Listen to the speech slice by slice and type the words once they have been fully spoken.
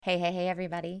Hey,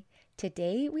 everybody.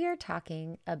 Today we are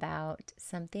talking about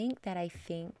something that I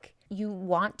think you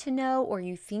want to know, or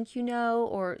you think you know,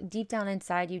 or deep down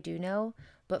inside you do know,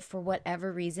 but for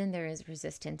whatever reason, there is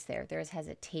resistance there. There is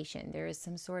hesitation. There is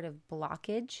some sort of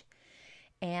blockage,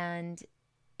 and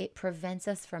it prevents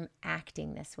us from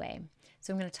acting this way.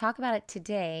 So I'm going to talk about it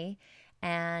today,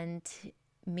 and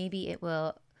maybe it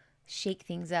will shake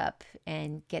things up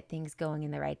and get things going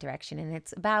in the right direction. And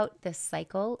it's about the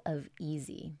cycle of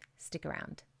easy. Stick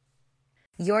around.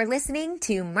 You're listening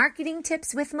to Marketing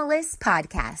Tips with Melissa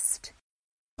podcast.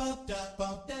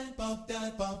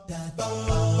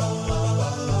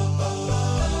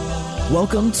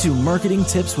 Welcome to Marketing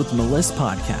Tips with Melissa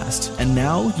podcast. And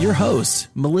now your host,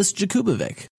 Melissa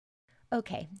Jakubovic.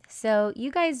 Okay, so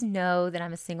you guys know that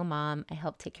I'm a single mom. I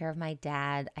help take care of my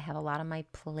dad. I have a lot on my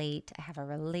plate. I have a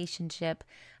relationship.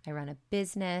 I run a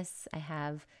business. I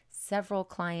have several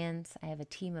clients. I have a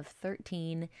team of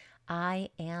 13. I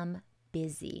am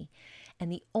busy.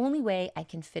 And the only way I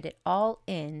can fit it all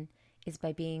in is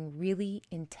by being really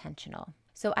intentional.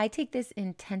 So I take this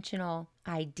intentional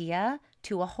idea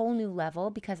to a whole new level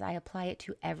because I apply it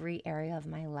to every area of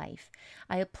my life.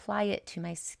 I apply it to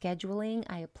my scheduling.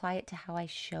 I apply it to how I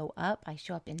show up. I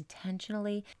show up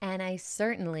intentionally, and I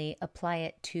certainly apply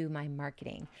it to my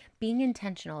marketing. Being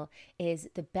intentional is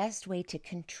the best way to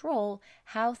control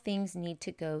how things need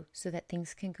to go so that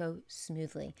things can go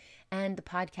smoothly. And the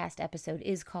podcast episode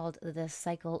is called The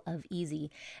Cycle of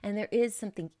Easy. And there is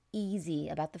something easy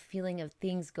about the feeling of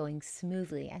things going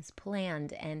smoothly as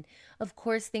planned. And of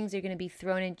course, things are going to be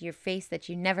thrown into your face that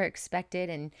you never expected,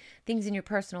 and things in your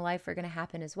personal life are going to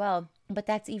happen as well. But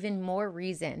that's even more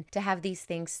reason to have these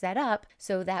things set up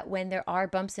so that when there are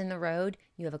bumps in the road,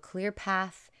 you have a clear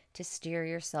path to steer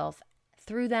yourself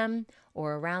through them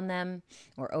or around them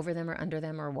or over them or under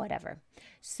them or whatever.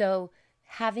 So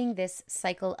having this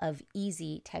cycle of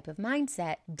easy type of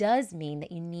mindset does mean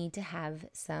that you need to have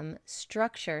some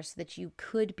structure so that you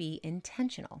could be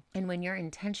intentional. And when you're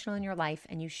intentional in your life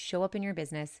and you show up in your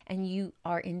business and you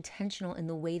are intentional in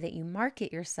the way that you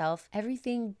market yourself,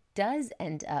 everything does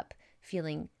end up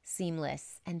feeling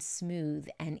seamless and smooth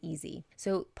and easy.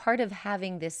 So part of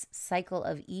having this cycle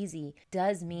of easy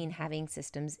does mean having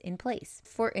systems in place.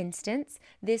 For instance,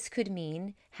 this could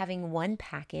mean having one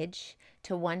package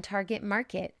to one target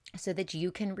market so that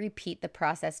you can repeat the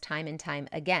process time and time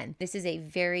again. This is a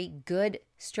very good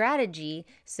strategy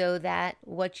so that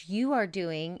what you are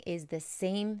doing is the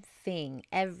same thing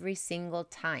every single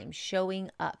time, showing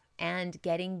up and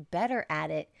getting better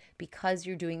at it because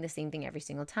you're doing the same thing every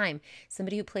single time.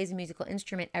 Somebody who plays a musical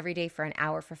instrument every day for an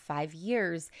hour for 5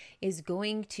 years is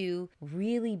going to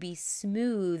really be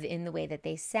smooth in the way that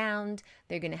they sound.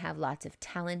 They're going to have lots of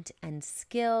talent and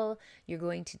skill. You're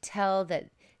going to tell that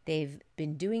they've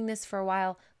been doing this for a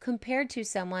while compared to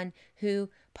someone who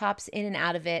pops in and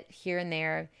out of it here and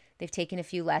there. They've taken a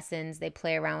few lessons, they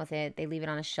play around with it, they leave it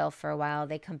on a shelf for a while,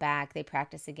 they come back, they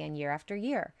practice again year after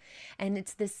year. And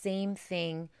it's the same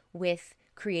thing with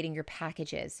creating your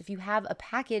packages. If you have a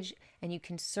package and you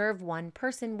can serve one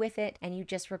person with it and you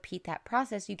just repeat that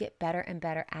process, you get better and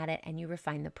better at it and you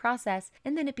refine the process,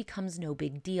 and then it becomes no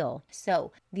big deal.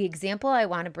 So the example I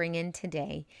want to bring in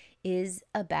today is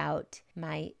about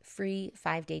my free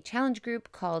 5-day challenge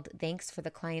group called Thanks for the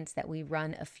Clients that we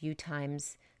run a few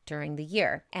times during the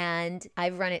year. And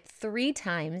I've run it 3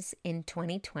 times in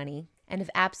 2020 and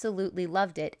have absolutely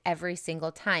loved it every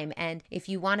single time. And if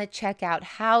you want to check out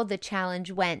how the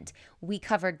challenge went, we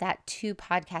covered that 2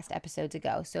 podcast episodes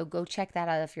ago. So go check that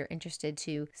out if you're interested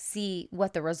to see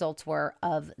what the results were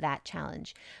of that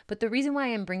challenge. But the reason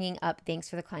why I'm bringing up Thanks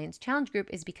for the Clients Challenge Group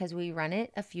is because we run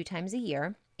it a few times a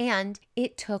year. And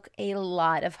it took a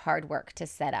lot of hard work to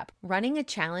set up. Running a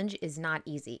challenge is not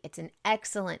easy. It's an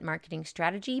excellent marketing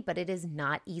strategy, but it is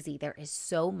not easy. There is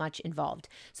so much involved.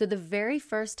 So the very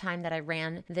first time that I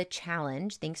ran the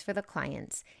challenge, Thanks for the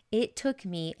Clients, it took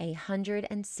me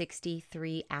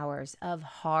 163 hours of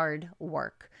hard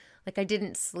work. Like, I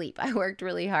didn't sleep. I worked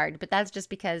really hard, but that's just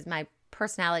because my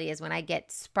personality is when I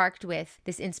get sparked with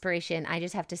this inspiration, I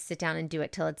just have to sit down and do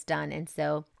it till it's done. And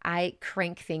so I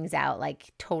crank things out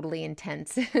like totally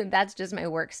intense. That's just my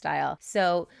work style.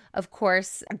 So of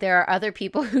course, there are other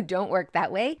people who don't work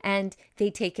that way and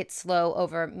they take it slow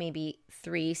over maybe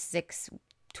 3, 6,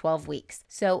 12 weeks.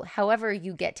 So however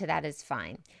you get to that is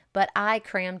fine. But I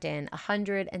crammed in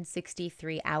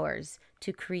 163 hours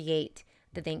to create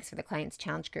the Thanks for the Clients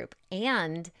Challenge Group.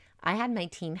 And I had my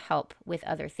team help with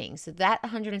other things. So that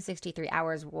 163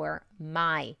 hours were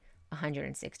my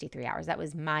 163 hours. That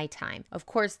was my time. Of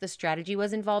course, the strategy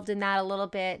was involved in that a little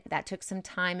bit. That took some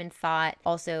time and thought.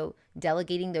 Also,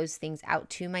 delegating those things out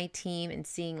to my team and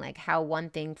seeing like how one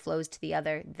thing flows to the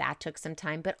other, that took some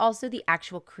time, but also the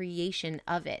actual creation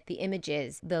of it, the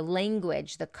images, the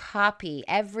language, the copy,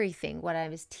 everything, what I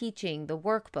was teaching, the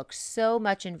workbook, so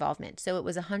much involvement. So it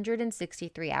was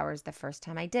 163 hours the first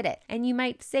time I did it. And you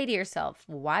might say to yourself,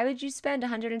 why would you spend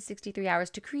 163 hours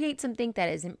to create something that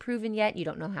isn't proven yet? You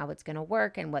don't know how it's going to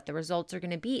work and what the results are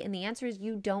going to be. And the answer is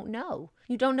you don't know.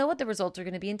 You don't know what the results are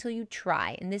going to be until you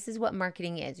try. And this is what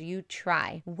marketing is. You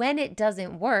try. When it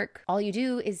doesn't work, all you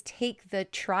do is take the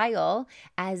trial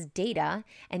as data,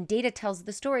 and data tells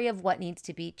the story of what needs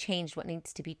to be changed, what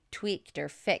needs to be tweaked or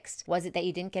fixed. Was it that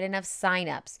you didn't get enough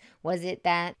signups? Was it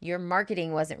that your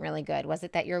marketing wasn't really good? Was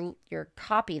it that your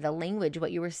copy, the language,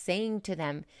 what you were saying to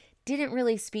them didn't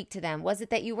really speak to them? Was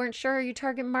it that you weren't sure your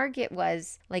target market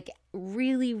was like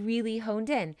really, really honed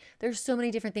in? There's so many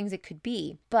different things it could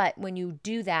be. But when you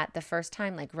do that the first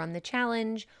time, like run the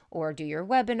challenge or do your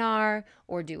webinar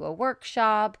or do a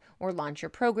workshop or launch your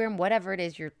program, whatever it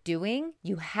is you're doing,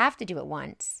 you have to do it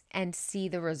once and see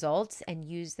the results and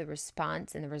use the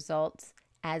response and the results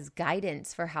as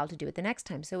guidance for how to do it the next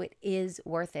time. So it is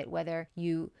worth it, whether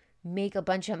you make a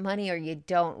bunch of money or you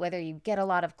don't, whether you get a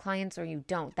lot of clients or you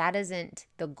don't. That isn't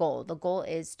the goal. The goal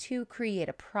is to create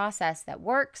a process that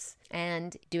works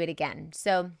and do it again.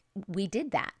 So we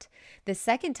did that. The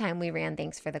second time we ran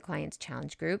Thanks for the Clients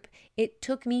Challenge group, it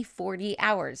took me 40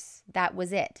 hours. That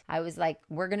was it. I was like,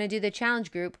 we're going to do the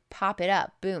challenge group, pop it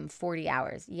up, boom, 40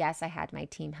 hours. Yes, I had my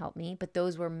team help me, but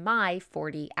those were my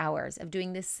 40 hours of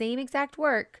doing the same exact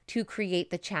work to create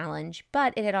the challenge,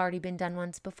 but it had already been done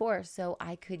once before, so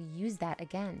I could use that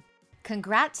again.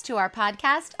 Congrats to our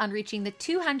podcast on reaching the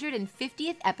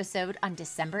 250th episode on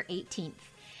December 18th.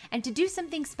 And to do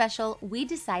something special, we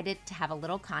decided to have a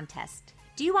little contest.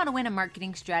 Do you want to win a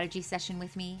marketing strategy session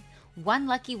with me? One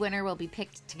lucky winner will be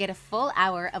picked to get a full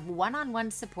hour of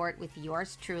one-on-one support with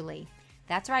yours truly.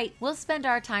 That's right, we'll spend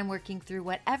our time working through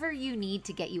whatever you need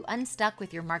to get you unstuck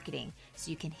with your marketing so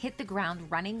you can hit the ground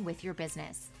running with your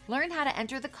business. Learn how to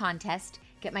enter the contest,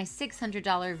 get my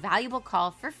 $600 valuable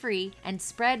call for free, and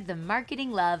spread the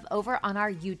marketing love over on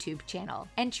our YouTube channel.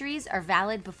 Entries are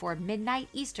valid before midnight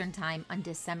Eastern Time on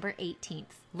December 18th.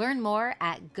 Learn more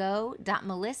at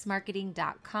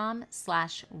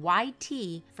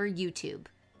go.melissmarketing.com/YT for YouTube.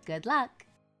 Good luck.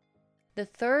 The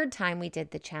third time we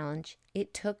did the challenge,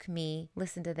 it took me,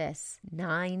 listen to this,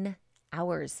 9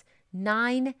 hours.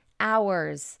 9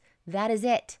 hours. That is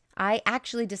it. I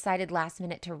actually decided last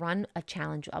minute to run a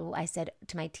challenge. I said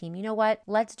to my team, you know what?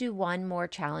 Let's do one more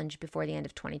challenge before the end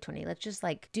of 2020. Let's just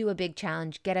like do a big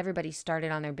challenge, get everybody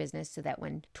started on their business so that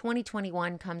when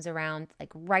 2021 comes around,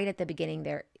 like right at the beginning,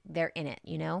 they're in it,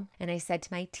 you know? And I said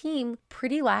to my team,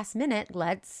 pretty last minute,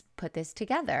 let's put this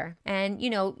together. And, you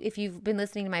know, if you've been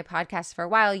listening to my podcast for a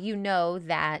while, you know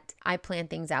that I plan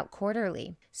things out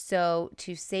quarterly. So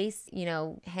to say, you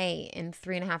know, hey, in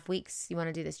 3.5 weeks, you want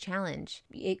to do this challenge,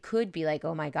 it could be like,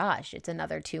 oh my gosh, it's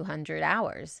another 200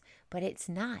 hours. But it's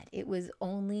not. It was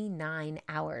only 9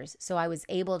 hours. So I was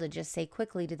able to just say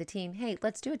quickly to the team, hey,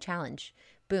 let's do a challenge.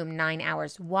 Boom, 9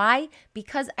 hours. Why?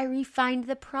 Because I refined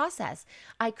the process.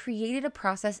 I created a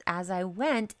process as I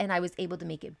went, and I was able to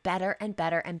make it better and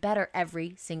better and better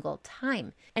every single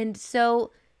time. And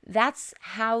so that's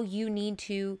how you need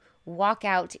to walk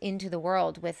out into the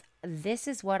world with, this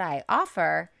is what I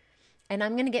offer, and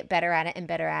I'm going to get better at it and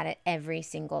better at it every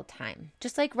single time.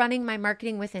 Just like running my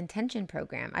Marketing with Intention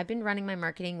program. I've been running my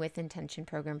Marketing with Intention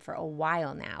program for a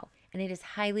while now, and it is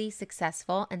highly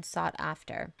successful and sought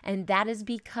after. And that is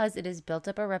because it has built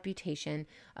up a reputation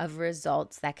of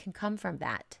results that can come from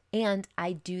that. And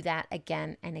I do that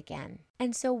again and again.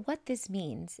 And so what this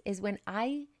means is when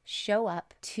I show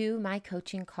up to my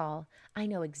coaching call, I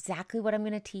know exactly what I'm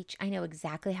going to teach. I know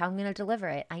exactly how I'm going to deliver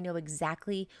it. I know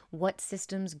exactly what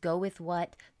systems go with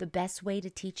what, the best way to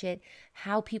teach it,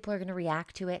 how people are going to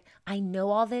react to it. I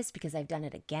know all this because I've done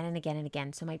it again and again and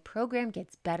again. So my program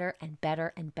gets better and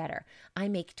better and better. I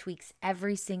make tweaks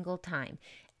every single time.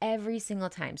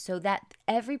 So that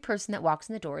every person that walks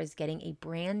in the door is getting a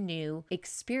brand new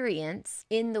experience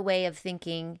in the way of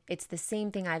thinking it's the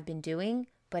same thing I've been doing,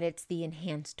 but it's the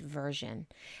enhanced version.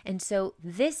 And so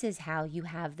this is how you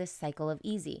have this cycle of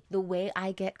easy. The way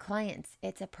I get clients,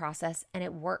 it's a process and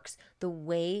it works. The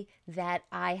way that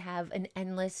I have an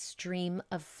endless stream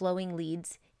of flowing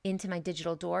leads into my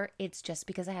digital door, it's just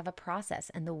because I have a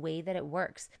process and the way that it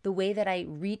works. The way that I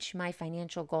reach my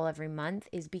financial goal every month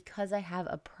is because I have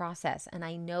a process and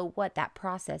I know what that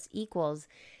process equals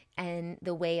and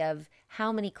the way of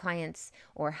how many clients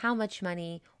or how much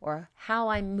money or how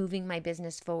I'm moving my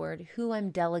business forward, who I'm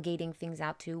delegating things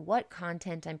out to, what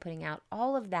content I'm putting out,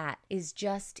 all of that is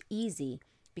just easy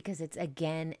because it's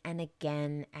again and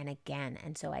again and again.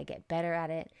 And so I get better at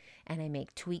it and I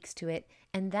make tweaks to it.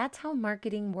 And that's how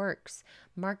marketing works.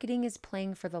 Marketing is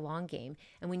playing for the long game.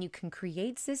 And when you can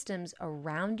create systems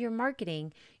around your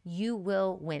marketing, you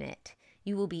will win it.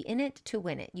 You will be in it to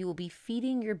win it. You will be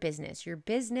feeding your business. Your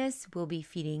business will be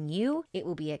feeding you. It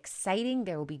will be exciting.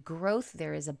 There will be growth.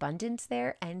 There is abundance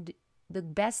there. And the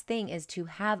best thing is to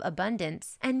have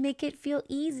abundance and make it feel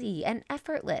easy and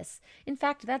effortless. In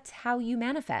fact, that's how you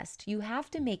manifest. You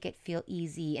have to make it feel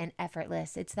easy and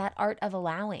effortless. It's that art of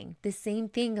allowing. The same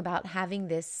thing about having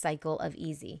this cycle of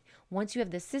easy. Once you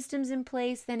have the systems in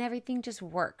place, then everything just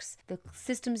works. The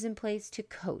systems in place to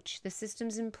coach, the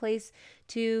systems in place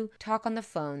to talk on the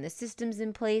phone, the systems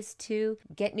in place to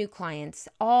get new clients,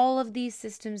 all of these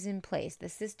systems in place, the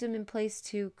system in place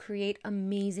to create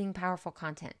amazing, powerful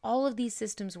content. All of these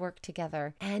systems work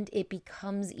together and it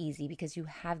becomes easy because you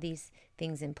have these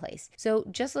things in place. So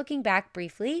just looking back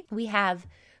briefly, we have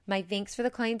my Thanks for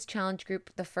the Clients Challenge group.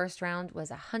 The first round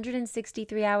was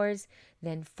 163 hours,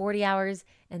 then 40 hours,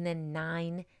 and then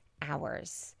 9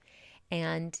 hours.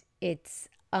 And it's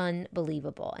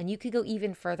unbelievable. And you could go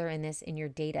even further in this in your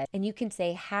data. And you can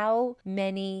say, how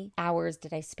many hours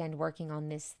did I spend working on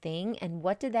this thing? And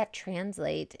what did that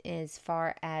translate as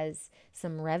far as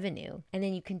some revenue? And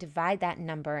then you can divide that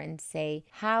number and say,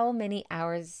 how many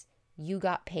hours you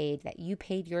got paid, that you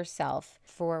paid yourself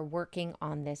for working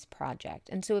on this project.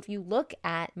 And so if you look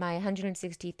at my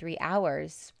 163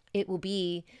 hours, it will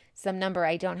be some number.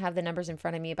 I don't have the numbers in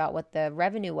front of me about what the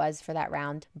revenue was for that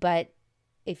round, but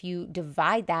if you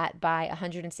divide that by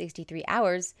 163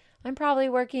 hours, I'm probably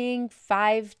working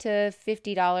 $5 to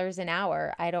 $50 an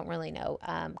hour. I don't really know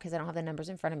because I don't have the numbers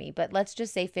in front of me, but let's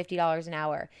just say $50 an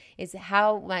hour is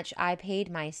how much I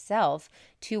paid myself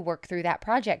to work through that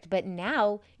project. But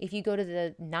now if you go to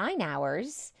the 9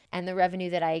 hours and the revenue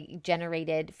that I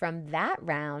generated from that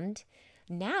round,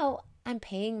 now I'm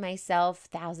paying myself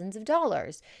thousands of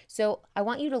dollars. So I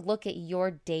want you to look at your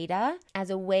data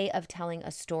as a way of telling a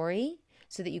story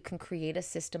so that you can create a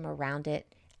system around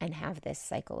it and have this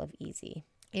cycle of easy.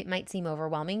 It might seem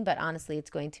overwhelming, but honestly, it's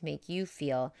going to make you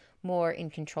feel more in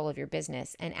control of your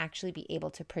business and actually be able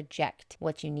to project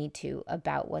what you need to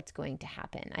about what's going to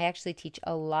happen. I actually teach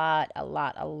a lot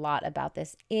about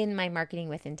this in my Marketing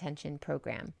with Intention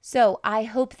program. So I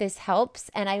hope this helps.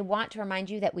 And I want to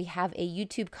remind you that we have a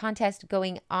YouTube contest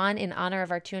going on in honor of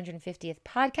our 250th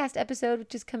podcast episode,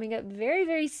 which is coming up very,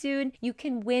 very soon. You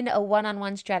can win a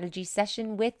one-on-one strategy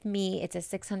session with me. It's a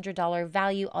 $600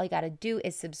 value. All you got to do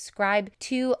is subscribe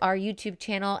to our YouTube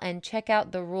channel and check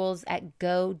out the rules at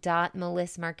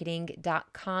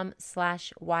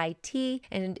go.melissmarketing.com/YT.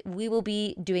 And we will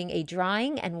be doing a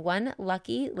drawing, and one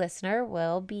lucky listener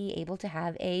will be able to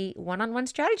have a one-on-one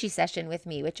strategy session with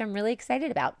me, which I'm really excited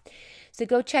about. So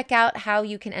go check out how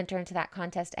you can enter into that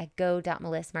contest at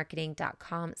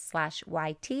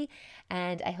go.melissmarketing.com/YT.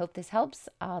 And I hope this helps.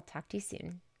 I'll talk to you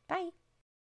soon. Bye.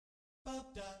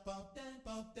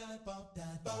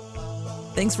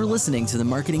 Thanks for listening to the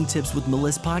Marketing Tips with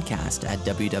Meliss podcast at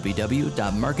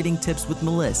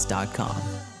www.marketingtipswithmeliss.com.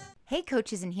 Hey,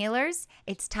 coaches and healers,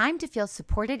 it's time to feel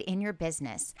supported in your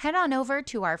business. Head on over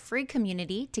to our free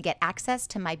community to get access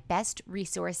to my best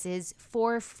resources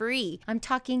for free. I'm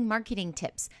talking marketing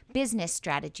tips, business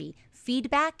strategy,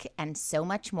 feedback, and so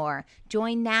much more.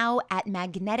 Join now at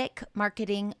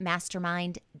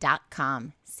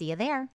magneticmarketingmastermind.com. See you there.